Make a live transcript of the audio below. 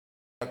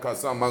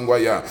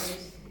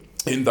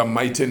In the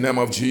mighty name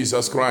of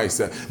Jesus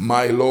Christ,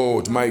 my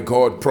Lord, my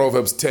God,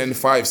 Proverbs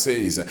 10:5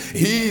 says,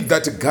 He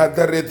that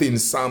gathereth in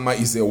summer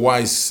is a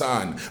wise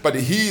son, but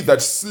he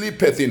that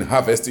sleepeth in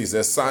harvest is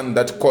a son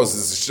that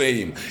causes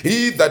shame.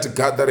 He that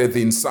gathereth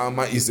in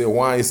summer is a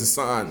wise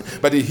son,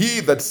 but he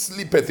that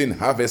sleepeth in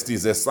harvest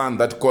is a son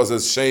that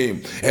causes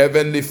shame.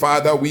 Heavenly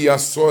Father, we are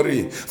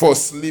sorry for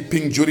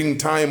sleeping during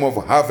time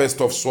of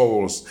harvest of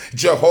souls.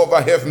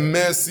 Jehovah, have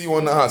mercy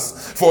on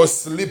us for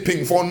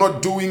sleeping, for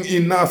not doing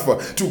enough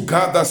to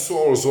gather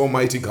souls,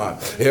 Almighty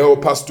God.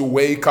 Help us to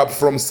wake up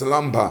from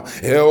slumber.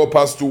 Help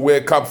us to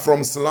wake up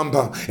from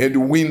slumber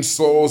and win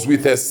souls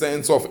with a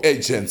sense of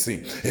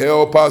urgency.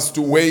 Help us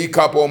to wake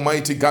up,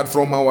 Almighty God,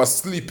 from our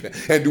sleep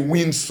and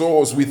win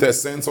souls with a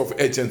sense of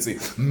urgency.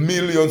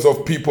 Millions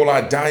of people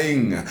are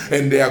dying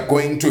and they are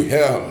going to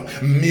hell.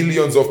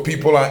 Millions of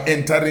people are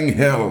entering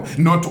hell.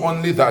 Not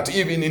only that,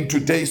 even in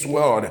today's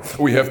world,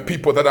 we have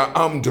people that are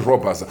armed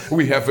robbers.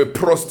 We have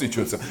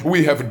prostitutes.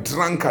 We have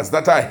drunkards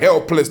that are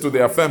helpless to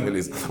their families.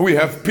 We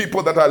have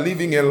people that are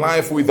living a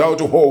life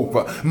without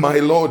hope, my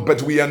Lord,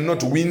 but we are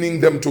not winning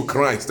them to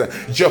Christ.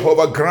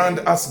 Jehovah, grant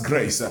us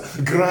grace.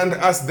 Grant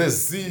us the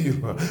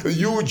zeal.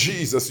 You,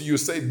 Jesus, you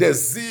say the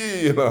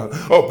zeal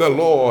of the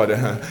Lord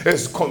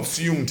has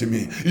consumed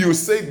me. You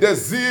say the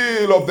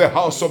zeal of the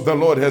house of the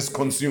Lord has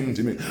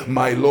consumed me.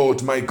 My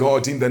Lord, my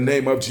God, in the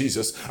name of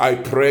Jesus, I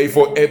pray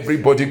for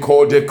everybody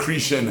called a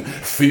Christian.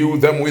 Fill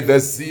them with the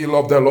zeal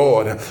of the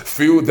Lord.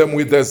 Fill them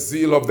with the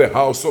zeal of the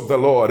house of the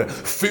Lord.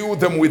 Fill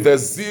them with the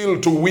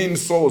zeal to win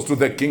souls to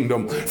the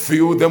kingdom.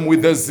 Fill them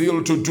with the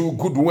zeal to do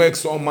good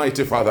works,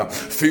 Almighty Father.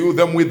 Fill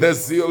them with the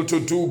zeal to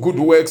do good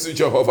works,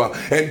 Jehovah,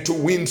 and to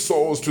win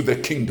souls to the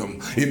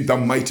kingdom. In the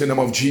mighty name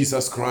of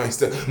Jesus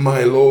Christ,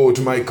 my Lord,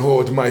 my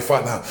God, my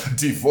Father,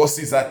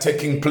 divorces are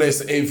taking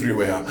place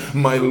everywhere.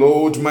 My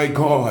Lord, my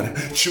God,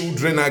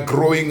 children are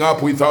growing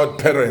up without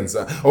parents.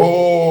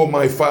 Oh,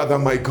 my Father,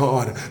 my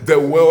God, the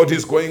world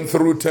is going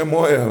through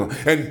turmoil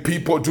and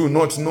people do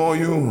not know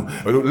you.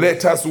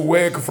 Let us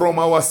wake from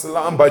our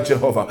slumber,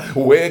 Jehovah.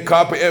 Wake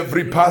up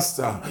every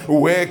pastor.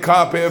 Wake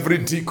up every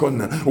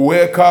deacon.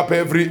 Wake up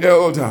every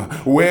elder.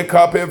 Wake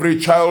up every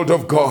child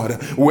of God.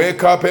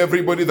 Wake up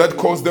everybody that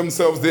calls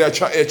themselves a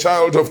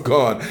child of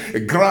God.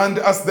 Grant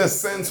us the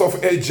sense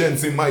of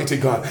urgency, mighty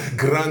God.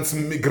 Grant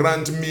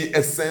me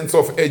a sense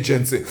of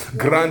urgency.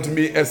 Grant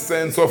me a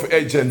sense of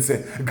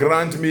urgency.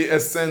 Grant me a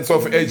sense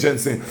of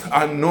urgency.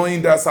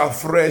 Anoint us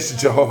afresh,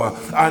 Jehovah.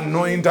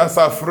 Anoint us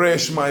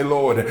afresh, my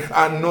Lord.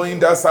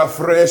 Anoint us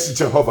afresh,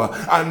 Jehovah.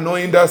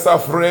 Anoint us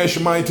afresh,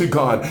 mighty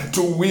God,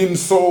 to win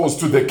souls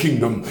to the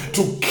kingdom,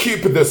 to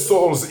keep the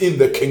souls in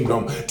the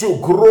kingdom, to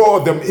grow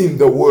them in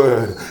the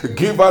word.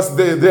 Give us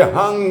the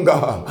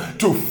hunger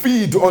to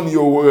feed on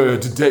your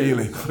word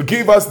daily.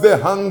 Give us the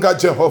hunger,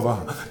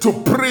 Jehovah, to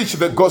preach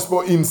the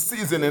gospel in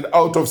season and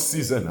out of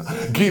season.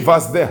 Give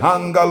us the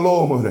hunger,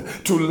 Lord,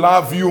 to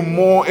love you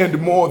more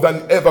and more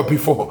than ever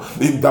before.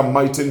 In the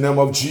mighty name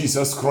of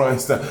Jesus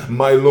Christ,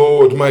 my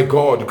Lord, my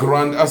God,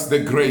 grant us the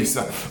grace.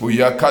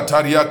 We are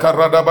Kataria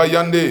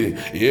Karadabayande,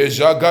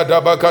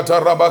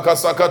 Yejagadabakatarabaka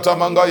Sakata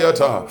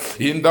Mangayata.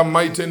 In the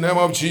mighty name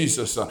of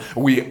Jesus,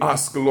 we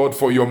ask, Lord,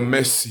 for your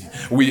mercy.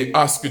 We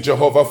ask,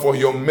 Jehovah, for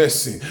your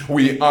mercy.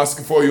 We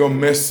ask for your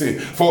mercy.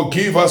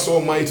 Forgive us,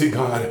 Almighty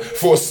God,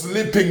 for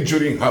sleeping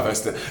during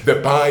harvest. The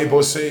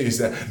Bible says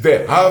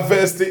the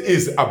harvest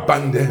is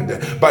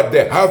abundant, but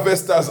the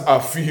harvesters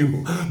are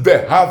few.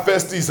 The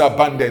harvest is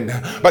abundant,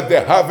 but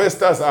the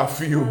harvesters are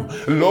few.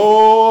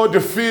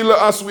 Lord, fill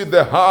us with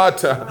the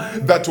heart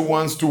that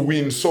wants to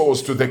win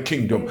souls to the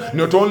kingdom.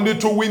 Not only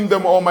to win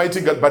them,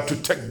 Almighty God, but to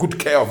take good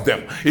care of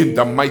them. In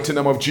the mighty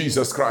name of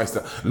Jesus Christ,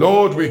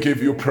 Lord, we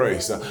give you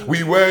praise.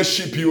 We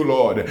worship you,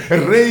 Lord.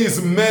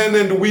 Raise men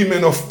and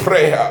women of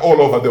prayer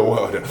all over the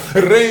world.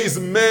 Raise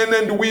men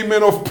and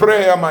women of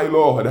prayer, my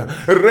Lord.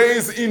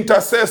 Raise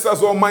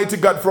intercessors, Almighty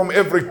God, from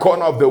every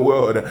corner of the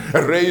world.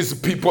 Raise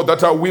people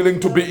that are willing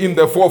to be in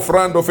the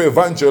forefront of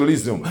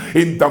evangelism.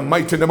 In the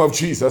mighty name of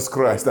Jesus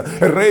Christ.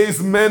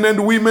 Raise men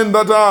and women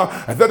that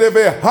have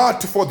a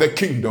heart for the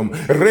kingdom.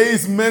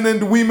 Raise men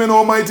and women,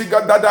 Almighty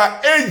God, that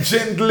are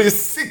urgently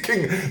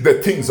seeking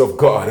the things of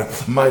God.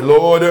 My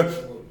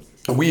Lord,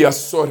 we are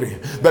sorry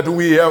that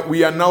we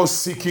are now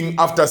seeking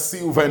after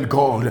silver and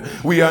gold.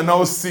 We are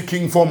now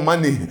seeking for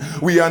money.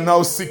 We are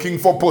now seeking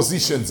for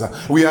positions.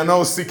 We are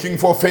now seeking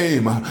for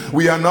fame.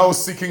 We are now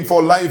seeking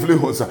for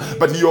livelihoods.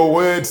 But your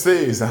word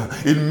says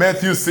in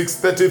Matthew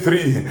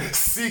 6:33,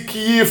 seek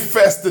ye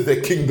first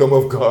the kingdom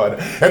of God,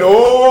 and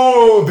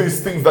all these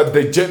things that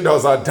the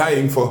Gentiles are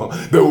dying for,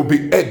 they will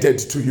be added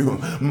to you.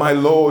 My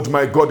Lord,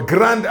 my God,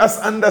 grant us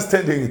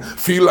understanding.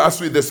 Fill us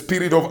with the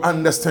spirit of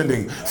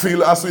understanding.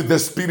 Fill us with the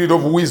spirit of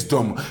of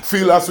wisdom.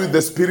 Fill us with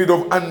the spirit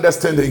of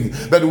understanding,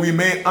 that we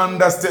may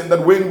understand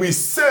that when we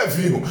serve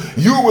you,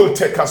 you will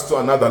take us to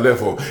another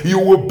level. You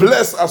will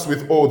bless us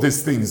with all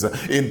these things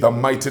in the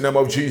mighty name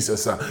of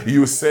Jesus.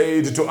 You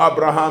said to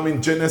Abraham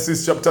in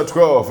Genesis chapter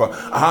 12,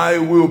 I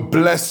will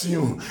bless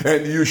you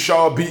and you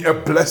shall be a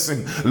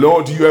blessing.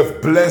 Lord, you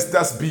have blessed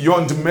us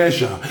beyond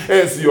measure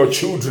as your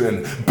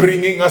children,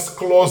 bringing us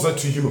closer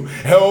to you.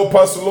 Help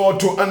us, Lord,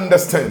 to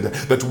understand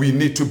that we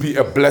need to be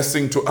a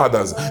blessing to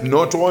others,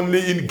 not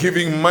only in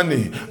giving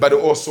money, but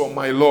also,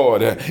 my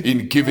Lord,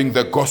 in giving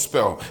the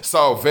gospel,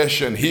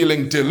 salvation,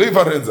 healing,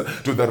 deliverance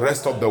to the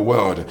rest of the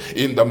world.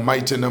 In the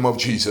mighty name of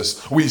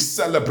Jesus, we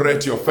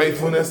celebrate your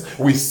faithfulness.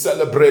 We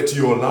celebrate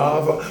your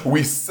love.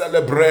 We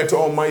celebrate,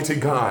 Almighty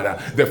God,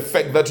 the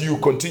fact that you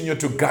continue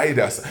to guide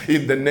us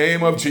in the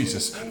name of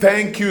Jesus.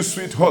 Thank you,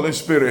 sweet Holy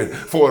Spirit,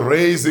 for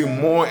raising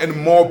more and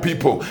more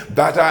people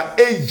that are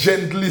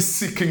agently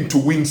seeking to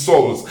win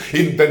souls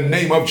in the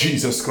name of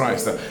Jesus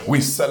Christ.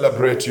 We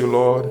celebrate you,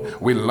 Lord.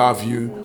 We love you.